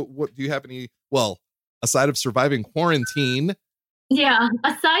you have any, well, aside of surviving quarantine? Yeah,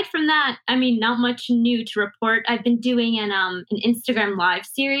 aside from that, I mean, not much new to report. I've been doing an Instagram live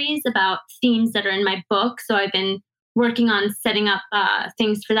series about themes that are in my book. So I've been working on setting up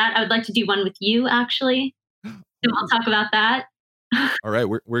things for that. I would like to do one with you, actually. So I'll talk about that. All right,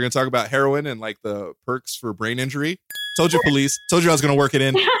 we're going to talk about heroin and like the perks for brain injury. Told you, police. Told you I was going to work it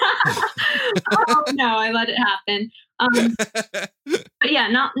in. Oh, no, I let it happen. But yeah,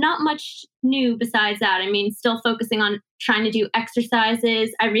 not much new besides that. I mean, still focusing on trying to do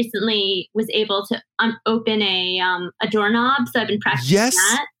exercises. I recently was able to open a doorknob, so I've been practicing that.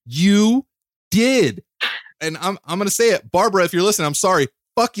 Yes, you did. And I'm going to say it. Barbara, if you're listening, I'm sorry.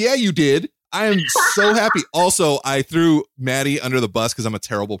 Fuck yeah, you did. I am so happy. Also, I threw Maddie under the bus because I'm a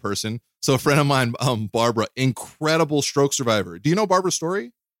terrible person. So a friend of mine, Barbara, incredible stroke survivor. Do you know Barbara's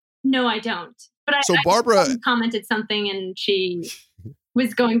story? No, I don't. But Barbara I commented something and she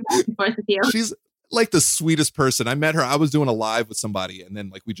was going back and forth with you. She's like the sweetest person. I met her. I was doing a live with somebody and then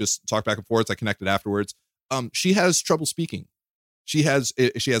like we just talked back and forth. I connected afterwards. She has trouble speaking. She has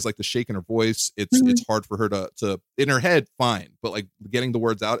like the shake in her voice. It's hard for her to in her head, fine. But like getting the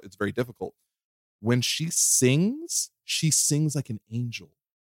words out, it's very difficult. When she sings like an angel.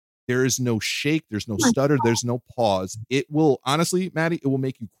 There is no shake. There's no stutter. There's no pause. It will, honestly, Maddie, it will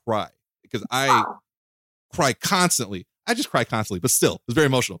make you cry because I cry constantly. I just cry constantly, but still, it's very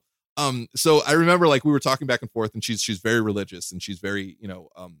emotional. So I remember like we were talking back and forth and she's very religious and she's very,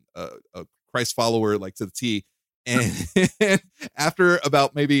 a Christ follower, like to the T. And after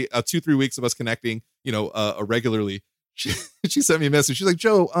about maybe 2-3 weeks of us connecting, regularly, she sent me a message. She's like,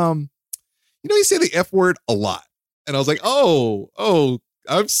 Joe, you say the F word a lot. And I was like, oh,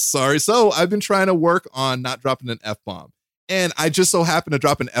 I'm sorry. So I've been trying to work on not dropping an F-bomb. And I just so happened to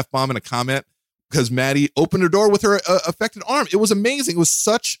drop an F-bomb in a comment, because Maddi opened her door with her affected arm. It was amazing. It was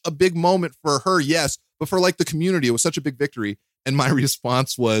such a big moment for her, yes, but for like the community, it was such a big victory. And my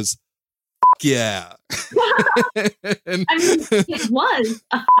response was, yeah. And, I mean, it was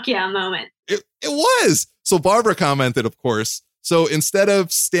a yeah moment. It was. So Barbara commented, of course. So instead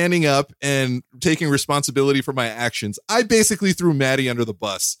of standing up and taking responsibility for my actions, I basically threw Maddi under the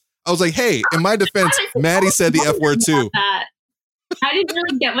bus. I was like, hey, in my defense, Maddi said the F word too. I didn't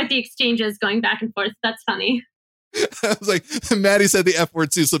really get what the exchange is going back and forth. That's funny. I was like, Maddi said the F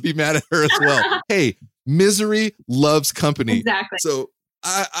word too, so be mad at her as well. Hey, misery loves company. Exactly. So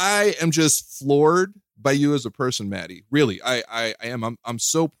I am just floored by you as a person, Maddi. Really, I am. I'm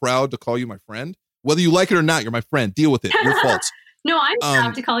so proud to call you my friend. Whether you like it or not, you're my friend. Deal with it. Your fault. No, I'm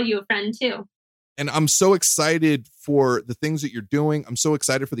proud to call you a friend too. And I'm so excited for the things that you're doing. I'm so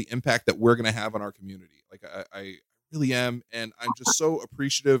excited for the impact that we're going to have on our community. Like I really am. And I'm just so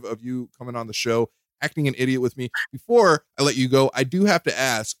appreciative of you coming on the show, acting an idiot with me. Before I let you go, I do have to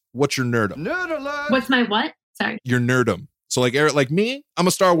ask, what's your nerdum? Nerd alert. What's my what? Sorry. Your nerdum. So like Eric, like me, I'm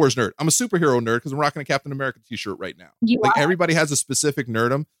a Star Wars nerd. I'm a superhero nerd because I'm rocking a Captain America t-shirt right now. Everybody has a specific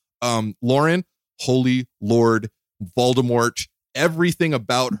nerdum. Lauren, Holy Lord, Voldemort, everything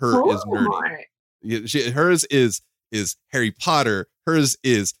about her is nerdy. Hers is Harry Potter. Hers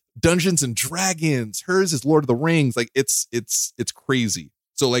is Dungeons and Dragons. Hers is Lord of the Rings. Like it's crazy.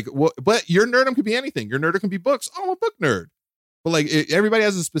 So like, but your nerdum could be anything. Your nerdum can be books. Oh, I'm a book nerd. But like everybody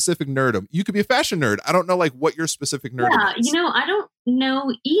has a specific nerdum. You could be a fashion nerd. I don't know like what your specific nerdum is. I don't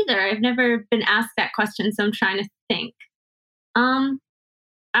know either. I've never been asked that question, so I'm trying to think. I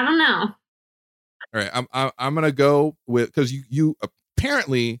don't know. All right, I'm gonna go with, because you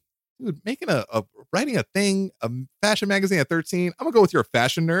apparently making writing a thing, a fashion magazine at 13. I'm gonna go with you're a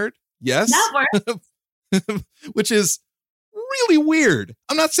fashion nerd. Yes, that works. Which is really weird.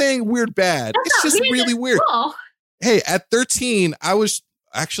 I'm not saying weird bad. It's just really weird. Cool. Hey, at 13, I was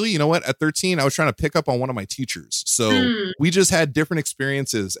actually, you know what? At 13, I was trying to pick up on one of my teachers. So we just had different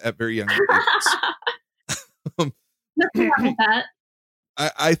experiences at very young ages. Nothing wrong with that.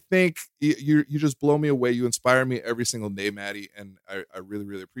 I think you just blow me away. You inspire me every single day, Maddi, and I really,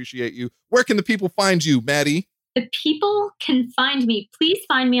 really appreciate you. Where can the people find you, Maddi? The people can find me. Please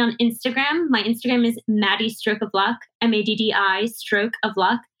find me on Instagram. My Instagram is Maddi Stroke of Luck, Maddi Stroke of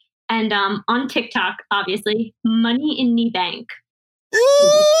Luck. And on TikTok, obviously, Money in Niebanck.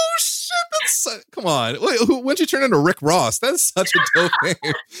 Oh, shit. Come on. When'd you turn into Rick Ross? That's such a dope name.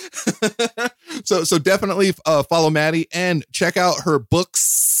 So definitely follow Maddi and check out her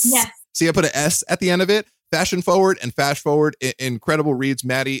books. Yes. See, I put an S at the end of it. Fashion Forward and Fast Forward. Incredible reads,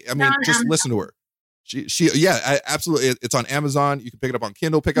 Maddi. I mean, just listen to her. Absolutely. It's on Amazon. You can pick it up on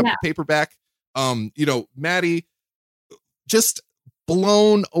Kindle, pick up the paperback. Maddi, just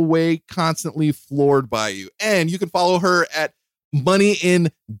blown away, constantly floored by you. And you can follow her at Money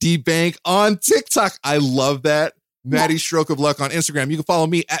in Niebanck on TikTok. I love that. Maddi Stroke of Luck on Instagram. You can follow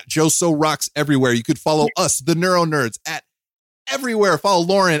me at Joe So Rocks everywhere. You could follow us, the Neuro Nerds, at everywhere. Follow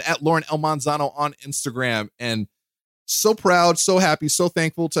Lauren at Lauren El Manzano on Instagram. And so proud, so happy, so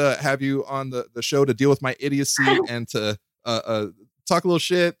thankful to have you on the show to deal with my idiocy and to talk a little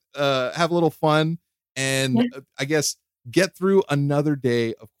shit, have a little fun, and I guess get through another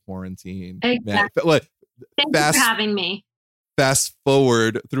day of quarantine. Exactly. Thank you for having me. Fast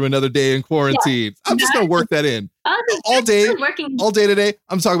forward through another day in quarantine. I'm just going to work that in all day today.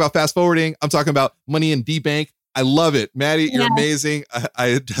 I'm talking about fast forwarding. I'm talking about Money in Niebanck. I love it. Maddi, you're amazing.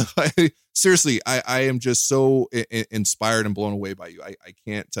 I seriously, I am just so inspired and blown away by you. I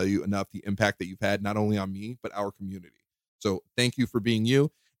can't tell you enough the impact that you've had, not only on me, but our community. So thank you for being you.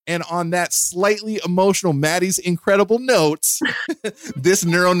 And on that slightly emotional Maddi's incredible notes, this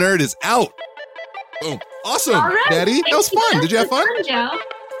Neuro Nerd is out. Boom. Awesome, right. Maddi. That was fun. Did you have fun? Joe.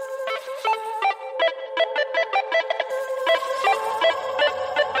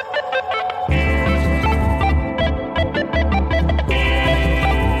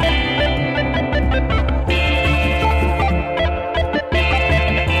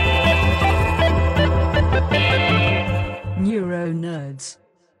 Neuro Nerds.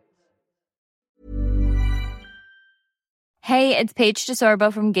 Hey, it's Paige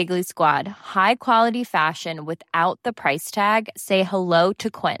DeSorbo from Giggly Squad. High quality fashion without the price tag. Say hello to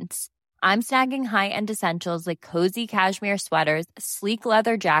Quince. I'm snagging high-end essentials like cozy cashmere sweaters, sleek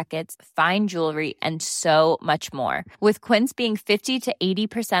leather jackets, fine jewelry, and so much more. With Quince being 50 to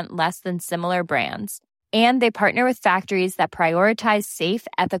 80% less than similar brands. And they partner with factories that prioritize safe,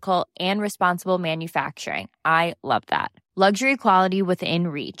 ethical, and responsible manufacturing. I love that. Luxury quality within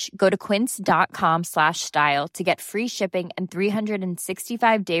reach. Go to quince.com/style to get free shipping and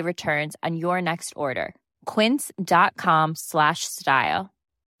 365-day returns on your next order. Quince.com/style.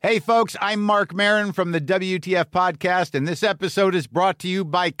 Hey, folks, I'm Mark Maron from the WTF Podcast, and this episode is brought to you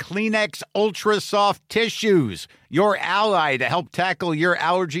by Kleenex Ultra Soft Tissues, your ally to help tackle your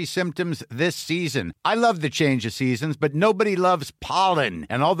allergy symptoms this season. I love the change of seasons, but nobody loves pollen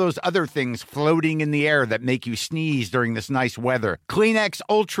and all those other things floating in the air that make you sneeze during this nice weather. Kleenex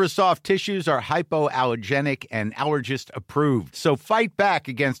Ultra Soft Tissues are hypoallergenic and allergist approved, so fight back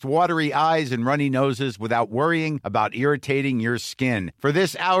against watery eyes and runny noses without worrying about irritating your skin. For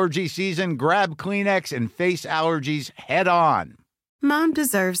this allergy season, grab Kleenex and face allergies head on. Mom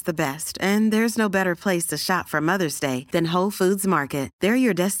deserves the best, and there's no better place to shop for Mother's Day than Whole Foods Market. They're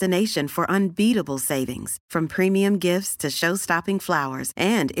your destination for unbeatable savings, from premium gifts to show-stopping flowers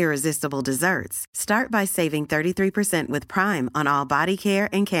and irresistible desserts. Start by saving 33% with Prime on all body care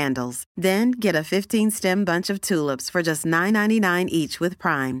and candles. Then get a 15-stem bunch of tulips for just $9.99 each with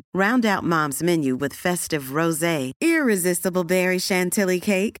Prime. Round out Mom's menu with festive rosé, irresistible berry chantilly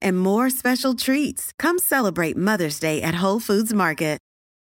cake, and more special treats. Come celebrate Mother's Day at Whole Foods Market.